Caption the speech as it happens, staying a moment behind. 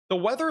The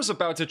weather is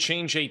about to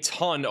change a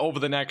ton over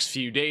the next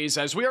few days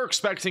as we are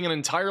expecting an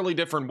entirely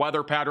different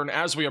weather pattern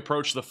as we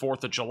approach the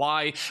 4th of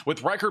July,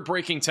 with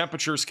record-breaking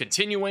temperatures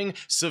continuing,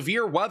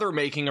 severe weather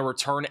making a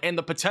return, and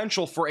the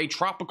potential for a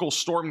tropical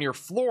storm near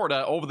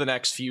Florida over the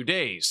next few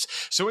days.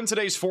 So in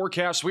today's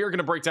forecast, we are going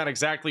to break down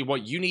exactly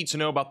what you need to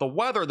know about the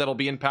weather that'll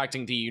be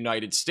impacting the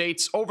United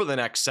States over the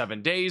next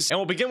 7 days. And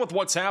we'll begin with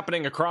what's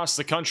happening across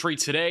the country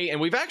today,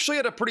 and we've actually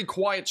had a pretty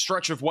quiet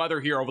stretch of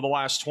weather here over the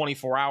last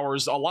 24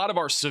 hours. A lot of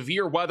our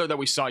severe weather that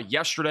we saw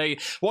yesterday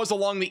was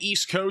along the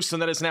East Coast,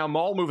 and that is now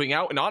all moving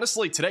out. And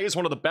honestly, today is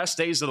one of the best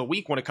days of the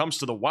week when it comes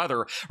to the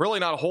weather. Really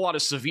not a whole lot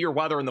of severe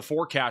weather in the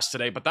forecast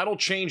today, but that'll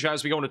change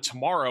as we go into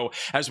tomorrow,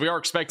 as we are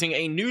expecting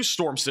a new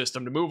storm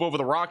system to move over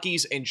the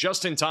Rockies. And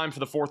just in time for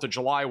the 4th of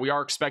July, we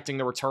are expecting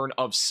the return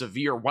of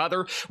severe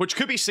weather, which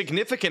could be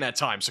significant at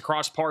times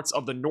across parts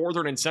of the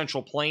northern and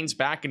central plains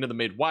back into the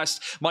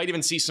Midwest. Might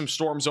even see some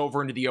storms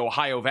over into the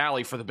Ohio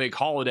Valley for the big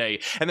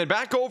holiday. And then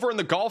back over in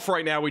the Gulf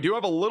right now, we do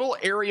have a little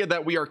area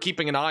that we are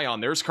keeping an eye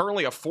on. There's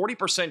currently a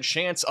 40%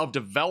 chance of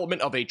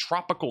development of a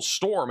tropical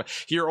storm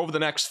here over the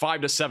next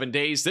 5 to 7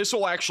 days. This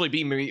will actually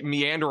be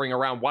meandering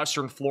around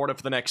western Florida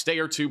for the next day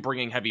or two,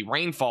 bringing heavy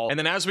rainfall. And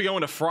then as we go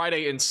into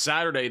Friday and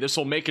Saturday, this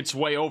will make its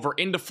way over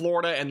into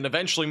Florida and then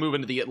eventually move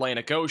into the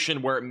Atlantic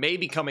Ocean, where it may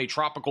become a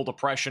tropical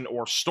depression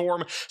or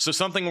storm. So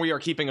something we are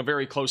keeping a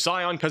very close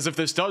eye on, because if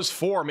this does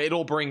form,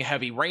 it'll bring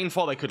heavy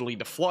rainfall that could lead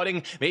to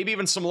flooding, maybe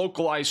even some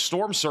localized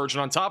storm surge.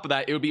 And on top of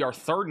that, it would be our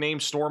third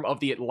named storm of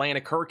the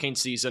Atlantic hurricane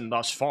season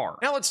thus far.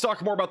 Now let's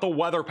talk more about the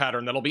weather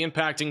pattern that'll be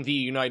impacting the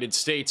United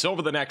States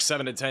over the next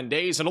 7 to 10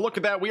 days. And to look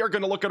at that, we are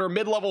going to look at our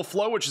mid-level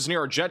flow, which is near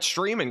our jet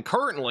stream. And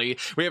currently,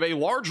 we have a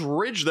large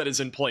ridge that is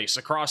in place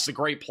across the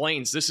Great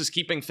Plains. This is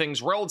keeping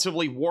things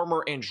relatively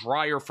warmer and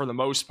drier for the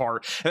most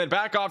part. And then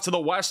back off to the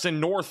west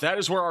and north, that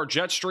is where our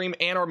jet stream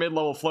and our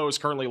mid-level flow is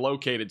currently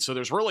located. So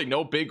there's really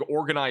no big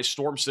organized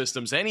storm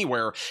systems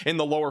anywhere in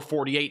the lower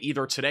 48,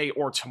 either today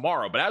or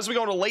tomorrow. But as we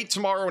go into late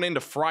tomorrow and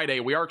into Friday,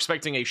 we are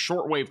expecting a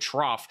shortwave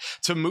trough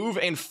to move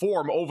and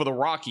form over the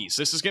Rockies.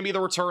 This is going to be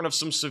the return of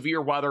some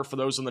severe weather for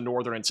those in the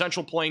northern and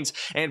central plains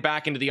and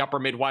back into the upper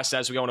Midwest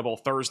as we go into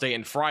both Thursday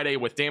and Friday,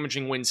 with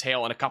damaging winds,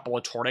 hail, and a couple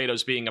of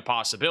tornadoes being a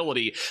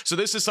possibility. So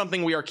this is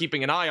something we are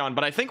keeping an eye on,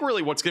 but I think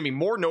really what's going to be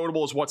more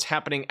notable is what's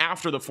happening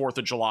after the 4th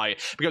of July,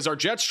 because our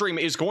jet stream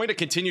is going to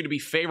continue to be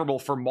favorable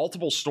for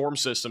multiple storm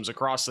systems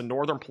across the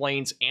northern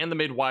plains and the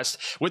Midwest,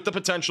 with the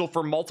potential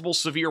for multiple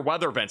severe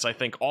weather events, I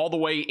think, all the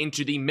way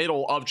into the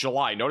middle of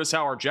July. Notice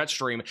how our jet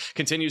stream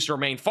continues to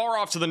remain far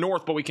off to the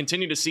north, but we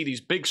continue to see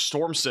these big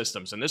storm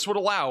systems, and this would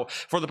allow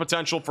for the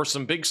potential for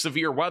some big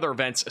severe weather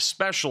events,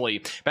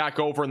 especially back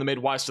over in the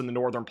Midwest and the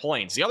northern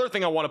plains. The other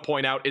thing I want to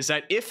point out is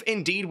that if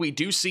indeed we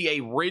do see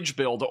a ridge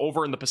build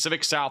over in the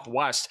Pacific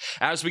Southwest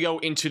as we go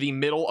into the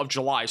middle of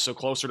July, so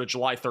closer to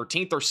July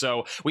 13th or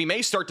so, we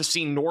may start to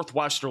see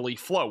northwesterly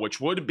flow, which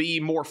would be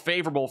more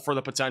favorable for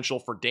the potential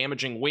for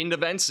damaging wind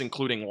events,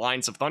 including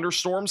lines of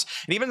thunderstorms,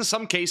 and even in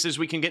some cases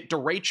we can get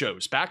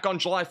derechos. Back on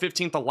July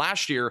 15th of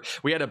last year,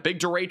 we had a big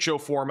derecho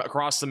form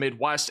across the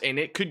Midwest, and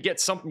it could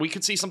get we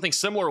could see something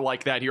similar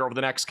like that here over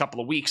the next couple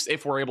of weeks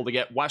if we're able to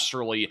get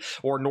westerly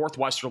or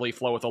northwesterly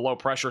flow with a low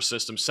pressure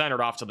system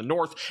centered off to the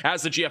north,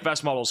 as the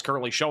GFS model is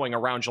currently showing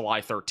around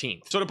July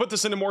 13th. So to put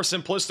this into more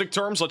simplistic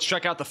terms, let's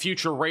check out the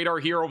future radar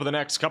here over the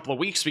next couple of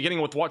weeks,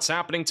 beginning with what's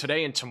happening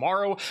today and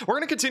tomorrow. We're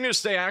going to continue to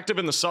stay active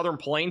in the southern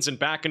plains and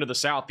back into the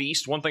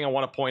southeast. One thing I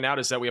want to point out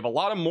is that we have a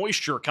lot of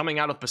moisture coming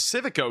out of the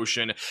Pacific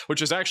Ocean,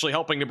 which is actually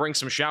helping to bring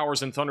some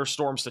showers and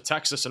thunderstorms to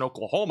Texas and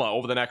Oklahoma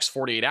over the next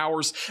 48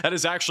 hours. That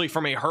is actually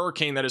from a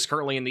hurricane that is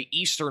currently in the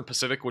eastern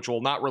Pacific, which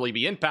will not really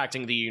be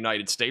impacting the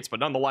United States, but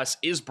nonetheless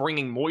is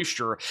bringing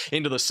moisture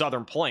into the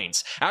southern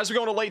plains. As we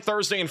go into late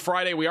Thursday and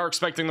Friday, we are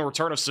expecting the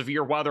return of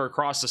severe weather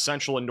across the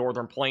central and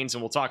northern plains,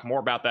 and we'll talk more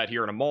about that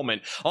here in a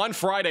moment. On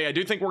Friday, I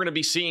do think we're going to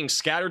be seeing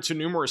scattered to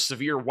numerous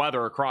severe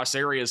weather across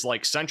areas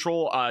like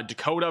central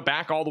Dakota,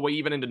 back all the way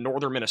even into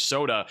northern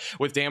Minnesota,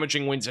 with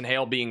damaging winds and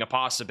hail being a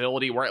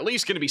possibility. We're at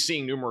least going to be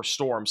seeing numerous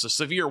storms. The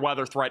severe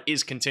weather threat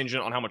is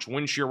contingent on how much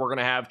wind shear we're going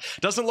to have.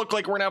 Doesn't look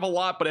like we're going to have a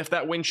lot, but if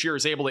that wind shear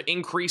is able to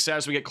increase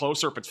as we get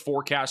closer, if it's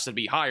forecasted to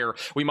be higher,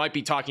 we might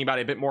be talking about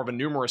a bit more of a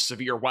numerous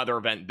severe weather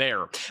event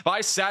there.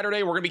 By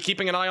Saturday, we're going to be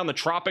keeping an eye on the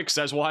tropics,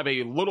 as we'll have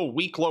a little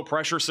weak low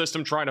pressure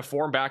system trying to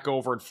form back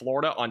over in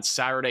Florida on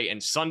Saturday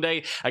and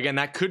Sunday. Again,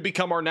 that could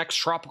become our next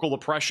tropical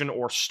depression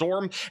or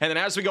storm. And then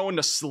as we go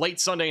into late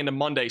Sunday into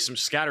Monday, some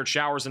scattered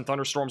showers and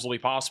thunderstorms will be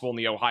possible in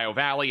the Ohio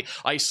Valley,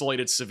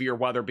 isolated severe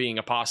weather being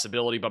a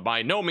possibility, but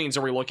by no means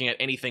are we looking at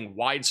anything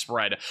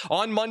widespread.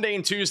 On Monday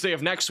and Tuesday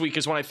of next week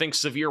is when I think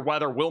severe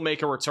weather will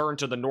make a return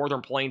to the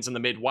northern plains and the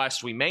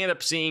Midwest. We may end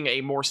up seeing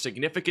a more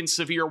significant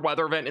severe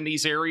weather event in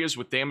these areas,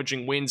 with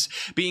damaging winds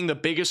being the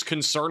biggest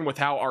concern with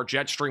how our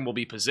jet stream will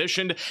be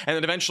positioned. And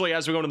then eventually,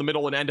 as we go into the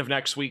middle and end of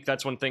next week,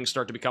 that's when things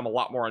start to become a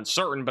lot more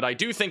uncertain. But I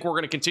do think we're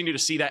going to continue to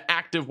see that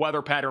active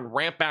weather pattern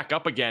ramp back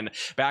up again,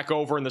 back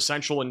over in the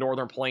central and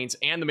northern plains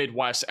and the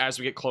Midwest as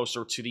we get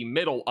closer to the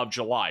middle of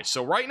July.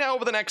 So right now,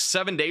 over the next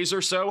 7 days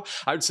or so,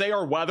 I would say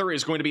our weather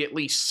is going to be at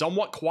least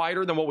somewhat quiet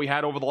quieter than what we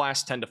had over the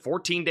last 10 to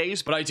 14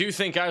 days, but I do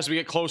think as we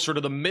get closer to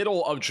the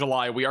middle of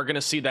July, we are going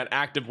to see that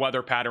active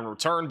weather pattern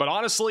return. But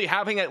honestly,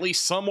 having at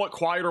least somewhat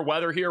quieter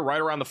weather here right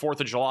around the 4th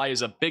of July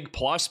is a big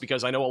plus,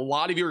 because I know a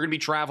lot of you are going to be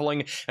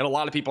traveling and a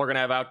lot of people are going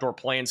to have outdoor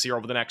plans here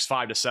over the next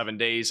 5 to 7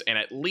 days, and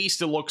at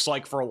least it looks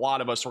like for a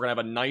lot of us we're going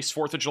to have a nice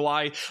 4th of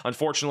July.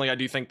 Unfortunately, I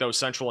do think those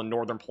central and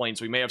northern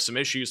plains we may have some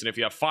issues, and if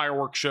you have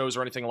fireworks shows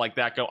or anything like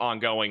that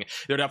ongoing,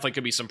 there definitely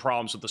could be some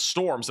problems with the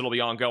storms that'll be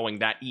ongoing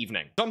that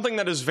evening. Something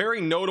that is very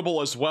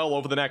notable as well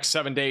over the next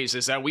 7 days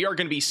is that we are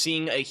going to be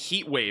seeing a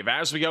heat wave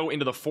as we go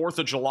into the 4th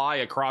of July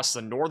across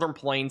the northern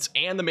plains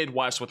and the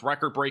Midwest, with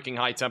record-breaking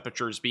high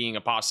temperatures being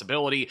a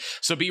possibility.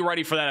 So be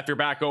ready for that if you're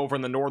back over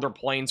in the northern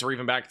plains or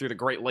even back through the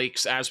Great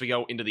Lakes as we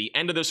go into the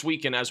end of this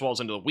weekend as well as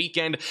into the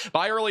weekend.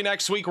 By early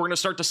next week, we're going to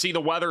start to see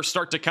the weather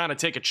start to kind of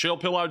take a chill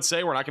pill, I would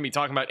say. We're not going to be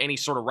talking about any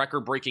sort of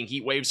record-breaking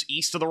heat waves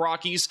east of the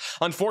Rockies.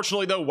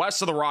 Unfortunately, though,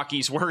 west of the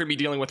Rockies, we're going to be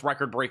dealing with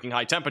record-breaking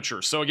high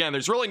temperatures. So again,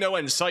 there's really no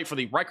end in sight for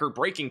the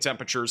record-breaking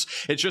temperatures.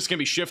 It's just going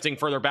to be shifting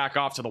further back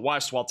off to the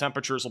west, while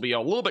temperatures will be a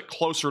little bit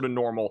closer to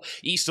normal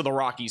east of the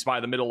Rockies by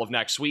the middle of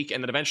next week.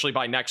 And then eventually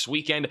by next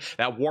weekend,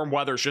 that warm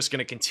weather is just going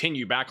to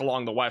continue back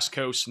along the west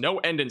coast. No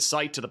end in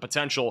sight to the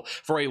potential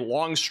for a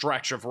long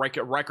stretch of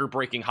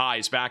record-breaking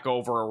highs back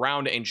over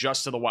around and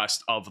just to the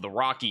west of the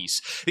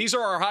Rockies. These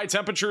are our high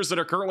temperatures that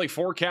are currently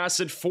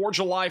forecasted for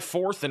July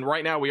 4th, and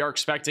right now we are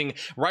expecting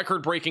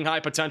record-breaking high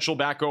potential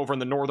back over in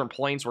the northern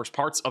plains, where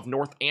parts of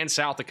North and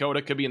South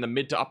Dakota could be in the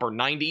mid to upper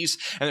 90s,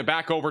 and then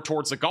back over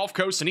towards the Gulf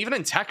Coast and even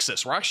in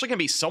Texas, we're actually going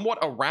to be somewhat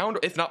around,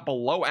 if not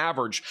below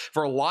average,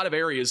 for a lot of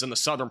areas in the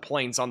southern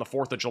plains on the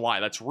 4th of July.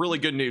 That's really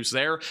good news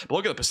there. But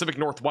look at the Pacific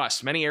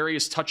Northwest, many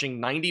areas touching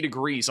 90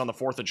 degrees on the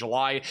 4th of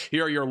July.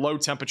 Here are your low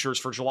temperatures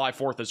for July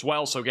 4th as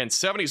well. So again,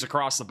 70s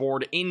across the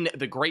board in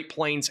the Great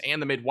Plains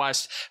and the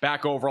Midwest,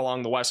 back over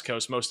along the West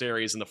Coast, most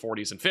areas in the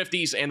 40s and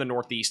 50s, and the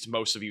Northeast,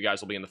 most of you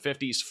guys will be in the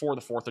 50s for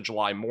the 4th of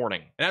July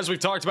morning. And as we've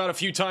talked about a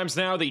few times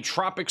now, the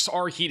tropics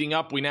are heating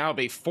up. We now have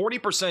a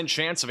 40%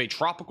 chance of a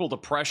tropical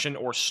depression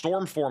or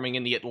storm forming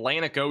in the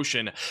Atlantic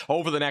Ocean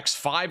over the next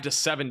 5 to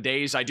 7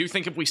 days. I do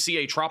think if we see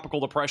a tropical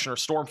depression or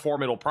storm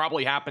form, it'll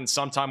probably happen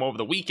sometime over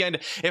the weekend,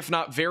 if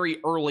not very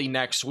early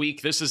next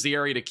week. This is the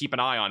area to keep an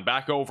eye on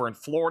back over in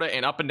Florida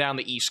and up and down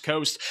the East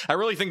Coast. I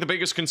really think the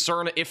biggest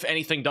concern, if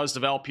anything does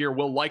develop here,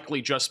 will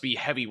likely just be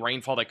heavy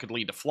rainfall that could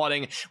lead to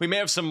flooding. We may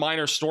have some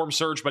minor storm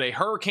surge, but a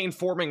hurricane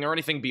forming or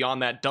anything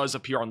beyond that does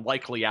appear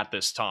unlikely at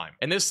this time.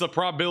 And this is the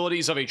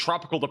probabilities of a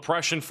tropical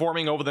depression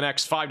forming over the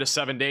next 5 to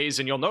 7 days,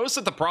 and you'll notice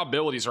that the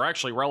probabilities are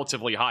actually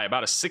relatively high,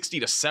 about a 60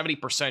 to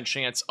 70%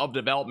 chance of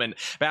development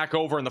back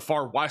over in the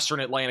far western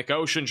Atlantic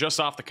Ocean, just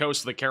off the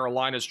coast of the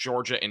Carolinas,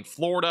 Georgia, and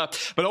Florida.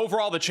 But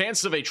overall, the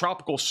chances of a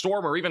tropical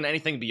storm or even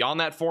anything beyond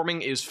that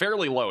forming is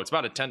fairly low. It's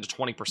about a 10 to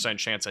 20%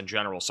 chance in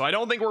general. So I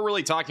don't think we're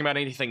really talking about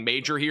anything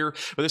major here,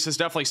 but this is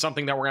definitely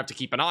something that we're going to have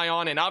to keep an eye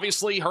on. And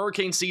obviously,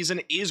 hurricane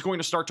season is going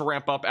to start to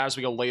ramp up as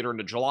we go later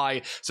into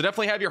July. So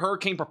definitely have your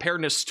hurricane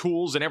preparedness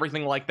tools and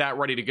everything like that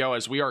ready to go,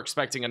 as we are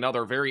expecting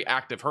another very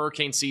active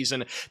hurricane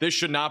season. This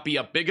should not be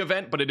a big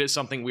event, but it is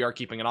something we are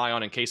keeping an eye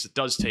on in case it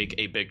does take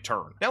a big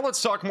turn. Now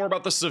let's talk more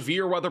about the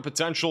severe weather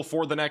potential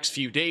for the next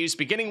few days,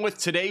 beginning with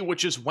today,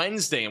 which is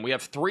Wednesday, and we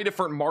have 3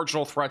 different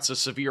marginal threats of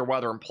severe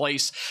weather in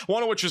place,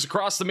 one of which is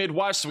across the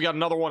Midwest. We got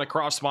another one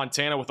across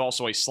Montana with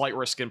also a slight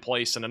risk in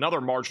place, and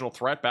another marginal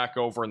threat back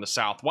over in the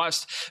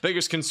Southwest.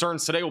 Biggest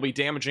concerns today will be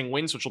damaging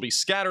winds, which will be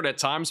scattered at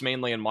times,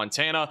 mainly in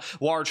Montana.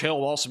 Large hail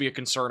will also be a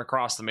concern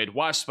across the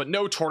Midwest, but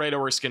no tornado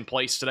risk in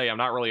place today. I'm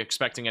not really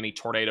expecting any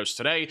tornadoes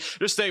today.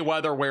 Just stay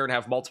weather aware and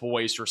have multiple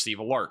ways to receive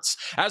alerts.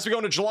 As we go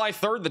into July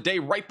 3rd, the day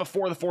right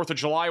before the 4th of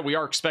July, we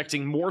are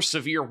expecting more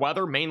severe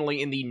weather,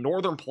 mainly in the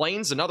northern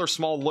plains, another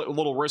small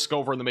little risk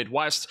over in the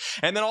Midwest,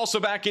 and then also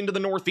back into the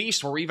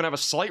Northeast, where we even have a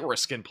slight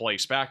risk in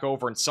place back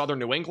over in southern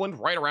New England,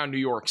 right around New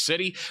York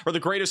City, where the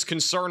greatest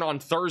concern on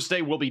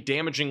Thursday will be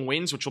damaging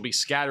winds, which will be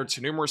scattered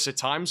to numerous at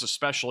times,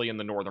 especially in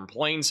the northern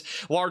plains.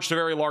 Large to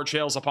very large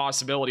hail is a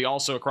possibility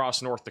also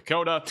across North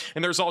Dakota,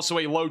 and there's also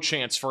a low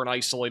chance for an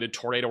isolated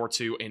tornado or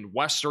two in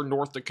western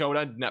North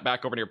Dakota,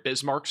 back over near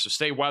Bismarck, so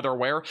stay weather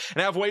aware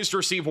and have ways to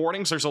receive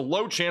warnings. There's a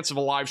low chance of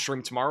a live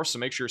stream tomorrow, so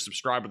make sure you're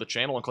subscribed to the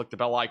channel and click the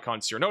bell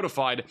icon so you're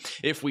notified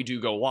if we do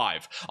go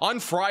live. On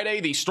Friday,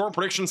 the Storm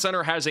Prediction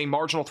Center has a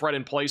marginal threat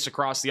in place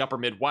across the upper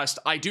Midwest.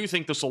 I do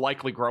think this will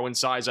likely grow in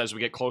size as we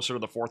get closer to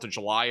the 4th of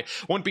July.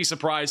 Wouldn't be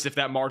surprised if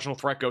that marginal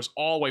threat goes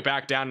all the way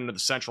back down into the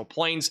central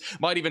plains.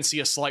 Might even see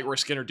a slight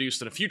risk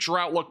introduced in a future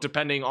outlook,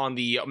 depending on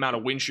the amount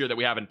of wind shear that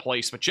we have in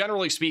place. But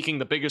generally speaking,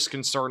 the biggest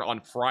concern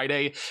on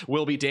Friday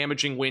will be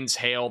damaging winds,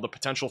 hail, the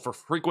potential for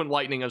frequent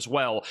lightning as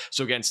well.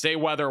 So again, stay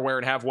weather aware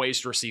and have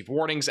ways to receive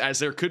warnings, as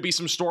there could be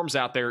some storms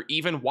out there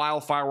even while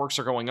fireworks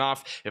are going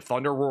off if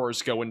thunder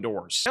roars go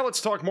indoors. Now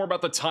let's talk more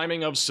about the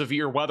timing of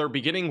severe weather,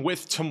 beginning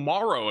with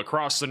tomorrow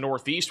across the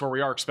Northeast, where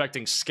we are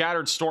expecting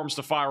scattered storms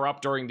to fire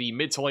up during the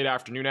mid to late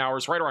afternoon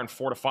hours, right around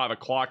 4 to 5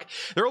 o'clock.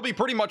 There will be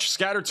pretty much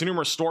scattered to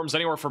numerous storms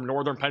anywhere from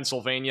northern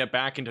Pennsylvania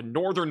back into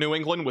northern New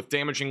England, with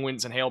damaging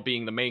winds and hail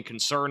being the main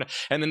concern,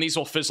 and then these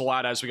will fizzle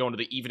out as we go into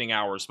the evening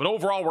hours. But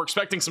overall, we're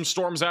expecting some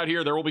storms out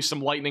here. There will be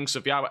some lightning, so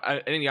if you have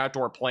any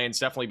outdoor plans,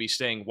 definitely be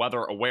staying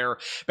weather aware.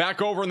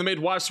 Back over in the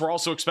Midwest, we're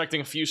also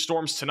expecting a few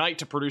storms tonight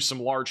to produce some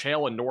large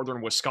hail in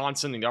northern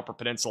Wisconsin and the upper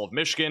peninsula of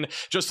Michigan,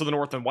 just to the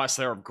north and west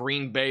there of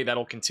Green Bay.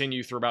 That'll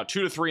continue through about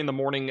 2 to 3 in the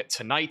morning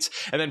tonight.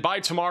 And then by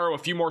tomorrow, a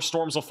few more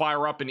storms will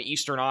fire up in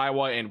eastern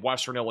Iowa and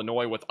western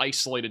Illinois, with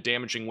isolated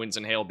damaging winds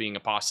and hail being a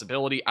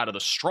possibility out of the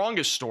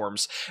strongest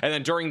storms. And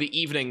then during the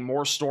evening,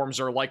 more storms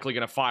are likely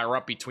going to fire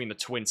up between the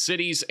Twin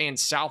Cities and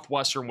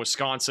southwestern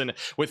Wisconsin,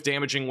 with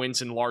damaging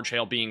winds and large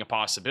hail being a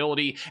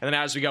possibility. And then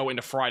as we go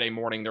into Friday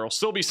morning, there will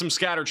still be some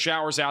scattered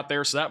showers out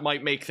there, so that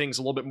might make things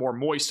a little bit more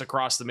moist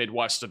across the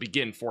Midwest to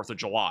begin 4th of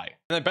July.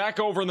 And then back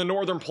over in the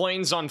northern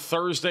plains on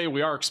Thursday,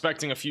 we are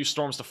expecting a few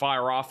storms to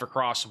fire off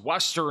across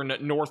western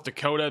North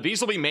Dakota.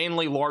 These will be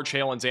mainly large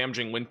hail and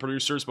damaging wind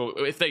producers, but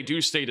if they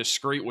do stay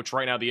discreet, which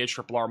right now the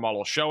HRRR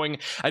model is showing,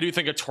 I do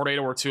think a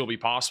tornado or two will be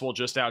possible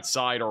just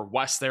outside or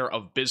west there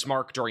of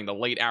Bismarck during the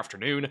late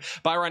afternoon.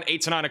 By around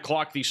 8 to 9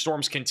 o'clock, these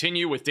storms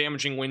continue with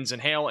damaging winds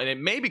and hail, and it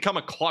may become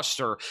a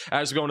cluster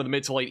as we go into the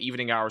mid to late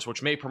evening hours,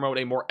 which may promote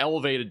a more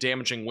elevated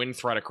damaging wind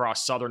threat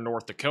across southern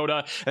North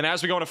Dakota. And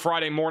as we go into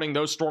Friday morning,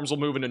 those storms will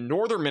move into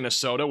northern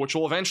Minnesota, which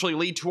will eventually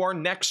lead to our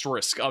next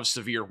risk of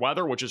severe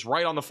weather, which is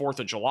right on the 4th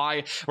of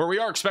July, where we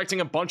are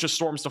expecting a bunch of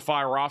storms to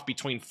fire off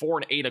between 4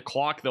 and 8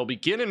 o'clock. They'll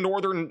begin in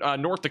northern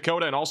North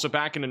Dakota and also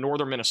back into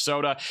northern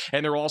Minnesota,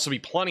 and there will also be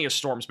plenty of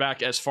storms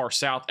back as far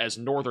south as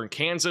northern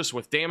Kansas,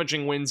 with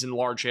damaging winds and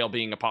large hail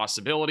being a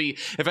possibility.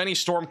 If any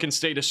storm can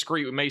stay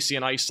discreet, we may see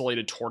an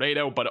isolated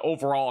tornado, but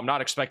overall, I'm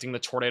not expecting the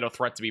tornado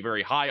threat to be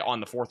very high on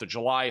the 4th of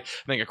July. I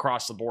think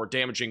across the board,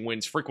 damaging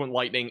winds, frequent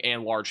lightning,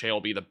 and large hail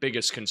will be the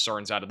biggest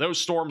concerns out of those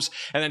storms.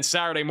 And then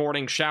Saturday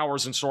morning,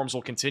 showers and storms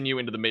will continue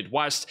into the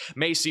Midwest.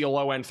 May see a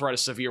low-end threat of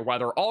severe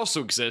weather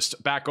also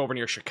exist back over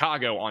near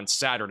Chicago on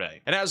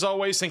Saturday. And as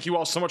always, thank you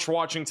all so much for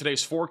watching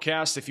today's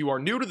forecast. If you are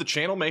new to the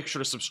channel, make sure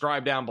to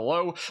subscribe down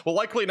below. We'll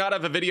likely not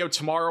have a video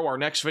tomorrow. Our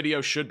next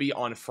video should be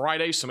on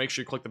Friday, so make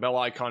sure you click the bell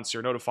icon so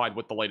you're notified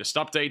with the latest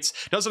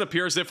updates. Doesn't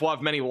appear as if we'll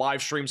have many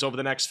live streams over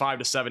the next 5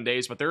 to 7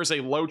 days, but there is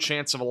a low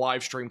chance of a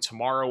live stream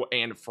tomorrow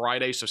and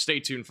Friday, so stay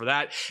tuned for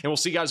that. And we'll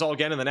see you guys all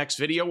again in the next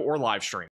video or live stream.